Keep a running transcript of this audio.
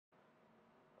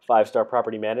Five-Star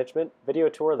Property Management video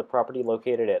tour of the property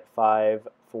located at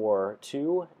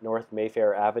 542 North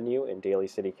Mayfair Avenue in Daly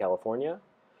City, California.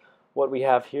 What we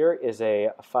have here is a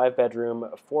 5-bedroom,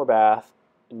 4-bath,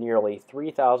 nearly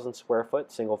 3,000 square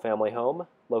foot single-family home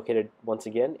located once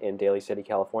again in Daly City,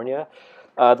 California.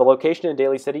 The location in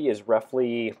Daly City is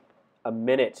roughly a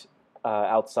minute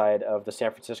outside of the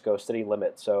San Francisco city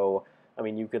limit. So, I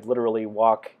mean, you could literally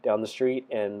walk down the street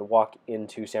and walk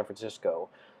into San Francisco.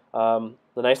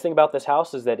 The nice thing about this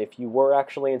house is that if you were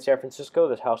actually in San Francisco,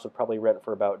 this house would probably rent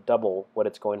for about double what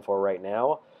it's going for right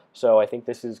now. So I think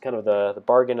this is kind of the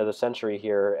bargain of the century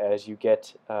here, as you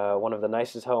get one of the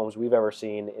nicest homes we've ever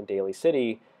seen in Daly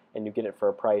City, and you get it for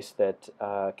a price that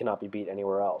cannot be beat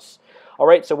anywhere else. All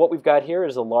right, so what we've got here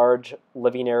is a large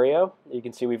living area. You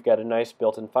can see we've got a nice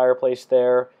built-in fireplace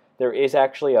there. There is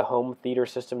actually a home theater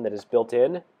system that is built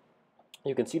in.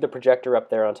 You can see the projector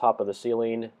up there on top of the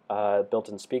ceiling,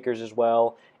 built-in speakers as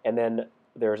well, and then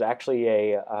there's actually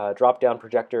a drop-down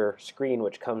projector screen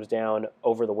which comes down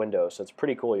over the window, so it's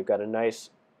pretty cool. You've got a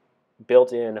nice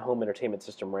built-in home entertainment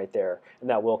system right there, and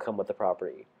that will come with the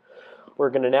property. We're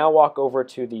going to now walk over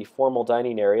to the formal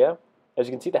dining area. As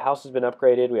you can see, the house has been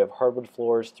upgraded. We have hardwood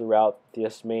floors throughout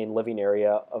this main living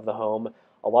area of the home,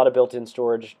 a lot of built-in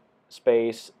storage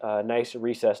space, nice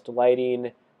recessed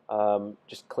lighting,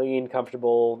 just clean,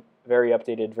 comfortable, very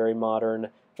updated, very modern,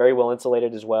 very well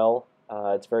insulated as well.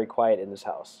 It's very quiet in this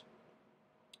house.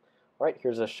 All right,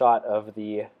 here's a shot of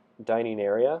the dining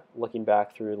area, looking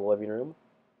back through the living room.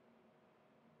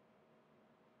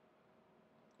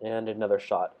 And another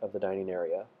shot of the dining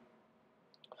area.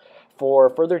 For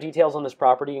further details on this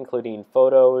property, including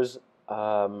photos,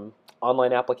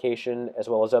 online application, as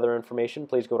well as other information,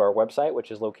 please go to our website, which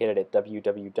is located at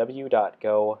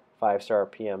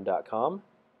www.go5starpm.com.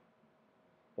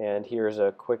 And here's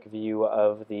a quick view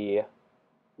of the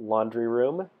laundry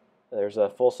room. There's a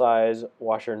full-size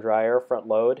washer and dryer, front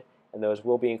load, and those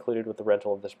will be included with the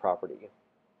rental of this property.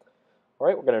 All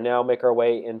right, we're going to now make our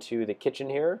way into the kitchen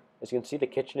here. As you can see, the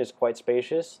kitchen is quite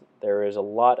spacious. There is a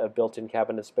lot of built-in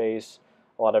cabinet space,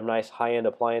 a lot of nice high-end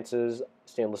appliances,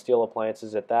 stainless steel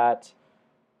appliances at that.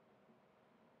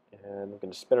 And I'm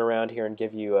going to spin around here and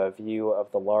give you a view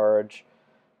of the large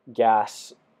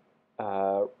gas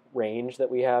range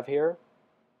that we have here.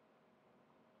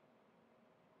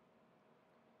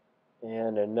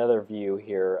 And another view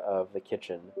here of the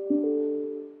kitchen.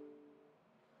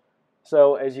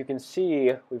 So as you can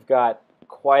see, we've got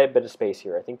quite a bit of space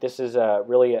here. I think this is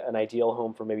really an ideal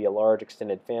home for maybe a large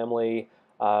extended family.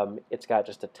 It's got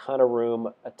just a ton of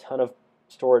room, a ton of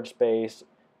storage space.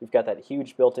 We've got that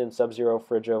huge built-in Sub-Zero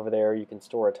fridge over there. You can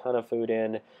store a ton of food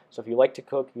in. So if you like to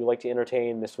cook, if you like to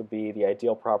entertain, this would be the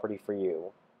ideal property for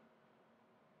you.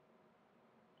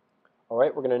 All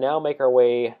right, we're going to now make our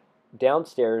way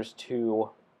downstairs to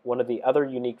one of the other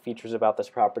unique features about this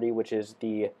property, which is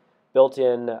the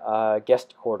built-in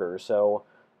guest quarters. So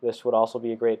this would also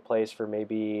be a great place for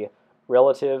maybe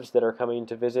relatives that are coming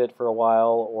to visit for a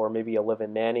while, or maybe a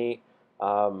live-in nanny.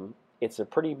 It's a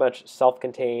pretty much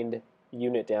self-contained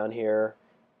unit down here,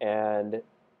 and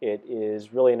it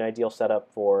is really an ideal setup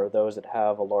for those that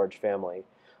have a large family.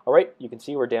 All right, you can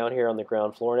see we're down here on the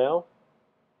ground floor now.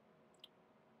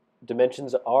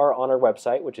 Dimensions are on our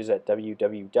website, which is at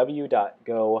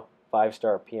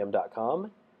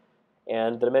www.go5starpm.com.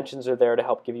 And the dimensions are there to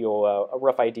help give you a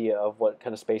rough idea of what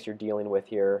kind of space you're dealing with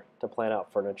here to plan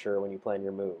out furniture when you plan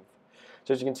your move.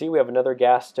 So as you can see, we have another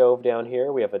gas stove down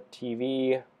here. We have a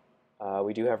TV.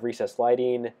 We do have recessed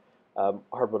lighting,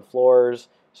 hardwood floors.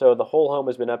 So the whole home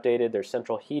has been updated. There's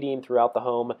central heating throughout the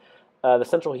home. The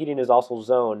central heating is also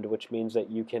zoned, which means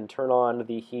that you can turn on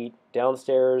the heat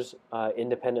downstairs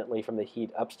independently from the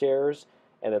heat upstairs.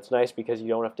 And it's nice because you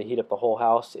don't have to heat up the whole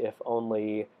house if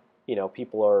only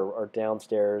people are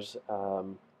downstairs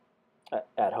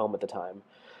at home at the time.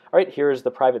 All right, here's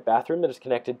the private bathroom that is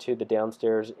connected to the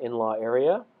downstairs in-law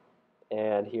area.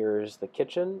 And here's the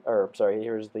kitchen, or sorry,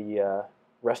 here's the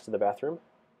rest of the bathroom.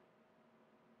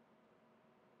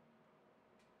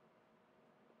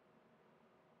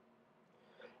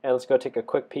 And let's go take a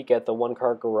quick peek at the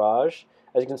one-car garage.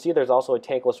 As you can see, there's also a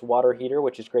tankless water heater,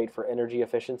 which is great for energy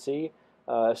efficiency.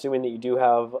 Assuming that you do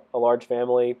have a large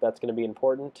family, that's going to be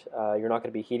important. You're not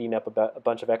going to be heating up a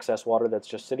bunch of excess water that's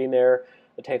just sitting there.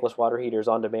 The tankless water heater is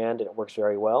on demand, and it works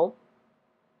very well.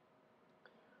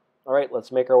 All right,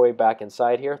 let's make our way back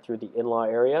inside here through the in-law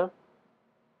area.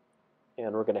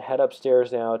 And we're going to head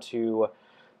upstairs now to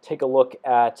take a look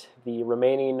at the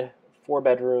remaining 4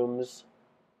 bedrooms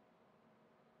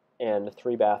and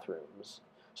 3 bathrooms.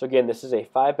 So again, this is a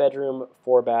 5-bedroom,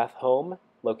 4-bath home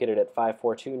located at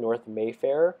 542 North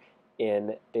Mayfair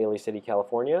in Daly City,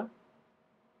 California.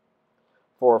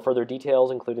 For further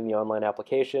details, including the online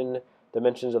application,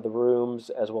 dimensions of the rooms,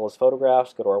 as well as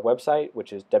photographs, go to our website,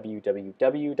 which is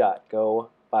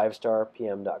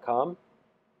www.go5starpm.com.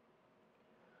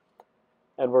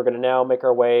 And we're going to now make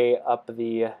our way up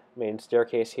the main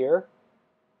staircase here.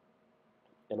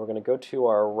 And we're going to go to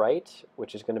our right,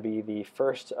 which is going to be the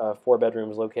first of 4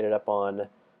 bedrooms located up on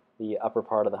the upper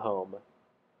part of the home.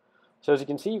 So as you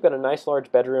can see, you've got a nice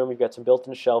large bedroom. You've got some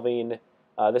built-in shelving.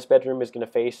 This bedroom is going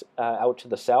to face out to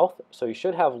the south, so you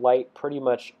should have light pretty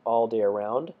much all day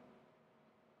around.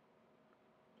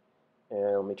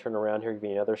 And let me turn around here, give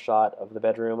you another shot of the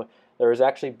bedroom. There is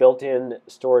actually built-in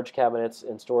storage cabinets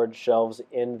and storage shelves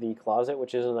in the closet,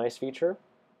 which is a nice feature.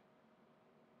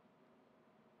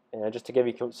 And just to give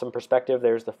you some perspective,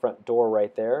 there's the front door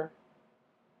right there.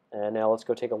 And now let's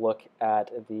go take a look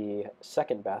at the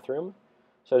second bathroom.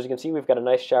 So as you can see, we've got a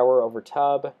nice shower over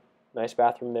tub, nice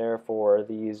bathroom there for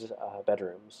these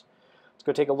bedrooms. Let's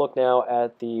go take a look now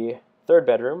at the third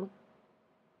bedroom.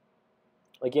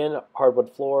 Again, hardwood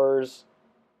floors,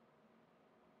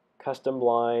 custom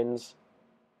blinds,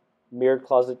 mirrored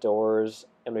closet doors,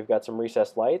 and we've got some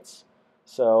recessed lights.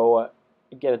 So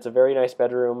again, it's a very nice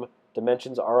bedroom.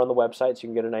 Dimensions are on the website, so you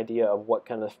can get an idea of what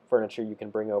kind of furniture you can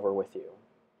bring over with you.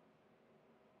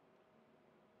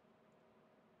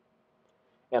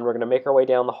 And we're going to make our way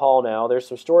down the hall now. There's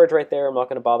some storage right there. I'm not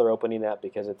going to bother opening that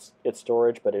because it's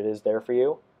storage, but it is there for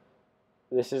you.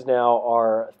 This is now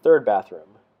our third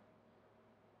bathroom.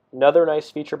 Another nice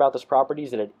feature about this property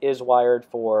is that it is wired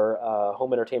for a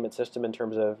home entertainment system in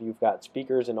terms of you've got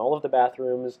speakers in all of the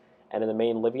bathrooms and in the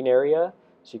main living area,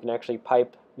 so you can actually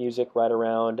pipe music right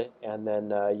around, and then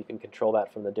you can control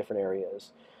that from the different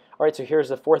areas. All right, so here's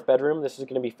the fourth bedroom. This is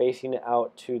going to be facing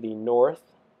out to the north.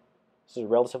 This is a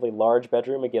relatively large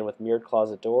bedroom, again with mirrored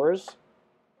closet doors.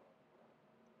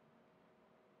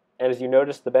 And as you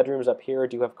notice, the bedrooms up here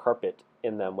do have carpet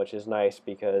in them, which is nice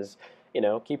because, you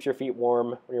know, keeps your feet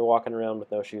warm when you're walking around with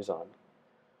no shoes on.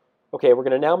 Okay, we're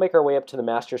going to now make our way up to the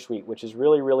master suite, which is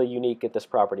really, really unique at this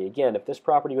property. Again, if this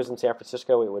property was in San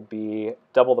Francisco, it would be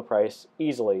double the price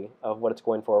easily of what it's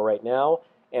going for right now.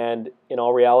 And in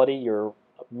all reality, you're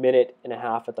a minute and a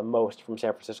half at the most from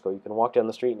San Francisco. You can walk down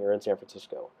the street and you're in San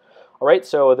Francisco. All right,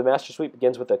 so the master suite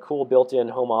begins with a cool built-in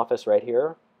home office right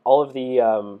here. All of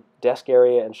the desk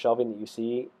area and shelving that you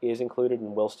see is included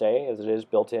and will stay, as it is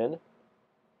built in.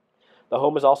 The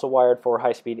home is also wired for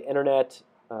high-speed internet,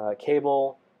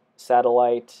 cable,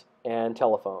 satellite, and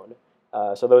telephone.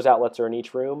 So those outlets are in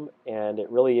each room, and it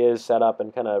really is set up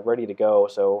and kind of ready to go.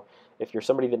 So if you're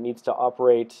somebody that needs to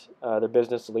operate their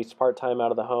business at least part-time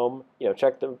out of the home, you know,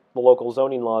 check the local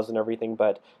zoning laws and everything,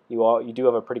 but you do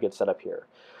have a pretty good setup here.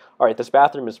 All right, this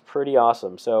bathroom is pretty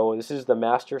awesome. So this is the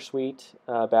master suite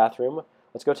bathroom.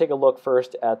 Let's go take a look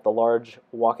first at the large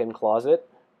walk-in closet.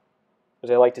 As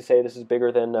I like to say, this is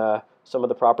bigger than some of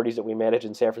the properties that we manage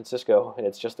in San Francisco, and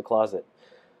it's just the closet.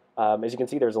 As you can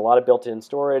see, there's a lot of built-in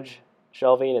storage,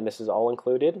 shelving, and this is all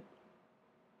included.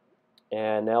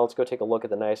 And now let's go take a look at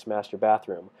the nice master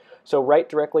bathroom. So right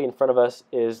directly in front of us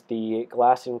is the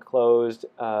glass enclosed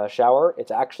shower.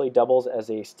 It actually doubles as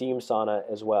a steam sauna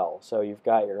as well. So you've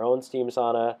got your own steam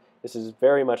sauna. This is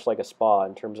very much like a spa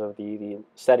in terms of the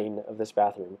setting of this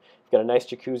bathroom. You've got a nice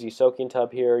jacuzzi soaking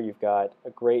tub here. You've got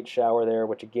a great shower there,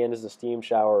 which again is a steam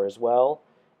shower as well.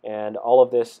 And all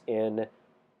of this in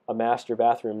a master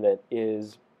bathroom that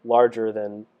is larger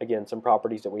than, again, some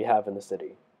properties that we have in the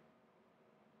city.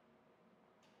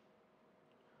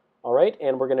 All right,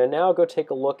 and we're going to now go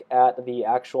take a look at the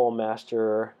actual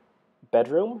master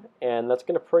bedroom, and that's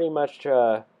going to pretty much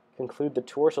conclude the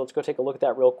tour. So let's go take a look at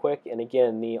that real quick. And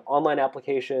again, the online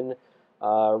application,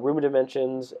 room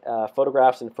dimensions,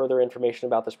 photographs, and further information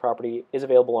about this property is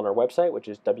available on our website, which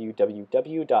is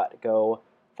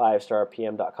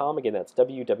www.go5starpm.com. Again, that's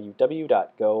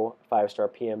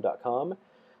www.go5starpm.com.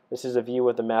 This is a view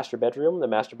of the master bedroom. The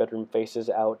master bedroom faces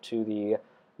out to the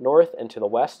north and to the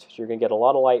west, so you're going to get a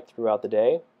lot of light throughout the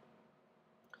day.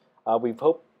 We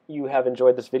hope you have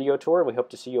enjoyed this video tour, and we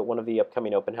hope to see you at one of the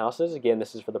upcoming open houses. Again,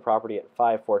 this is for the property at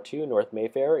 542 North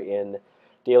Mayfair in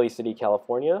Daly City,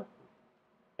 California.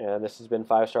 And this has been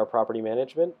 5-Star Property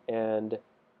Management, and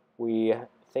we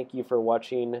thank you for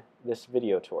watching this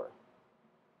video tour.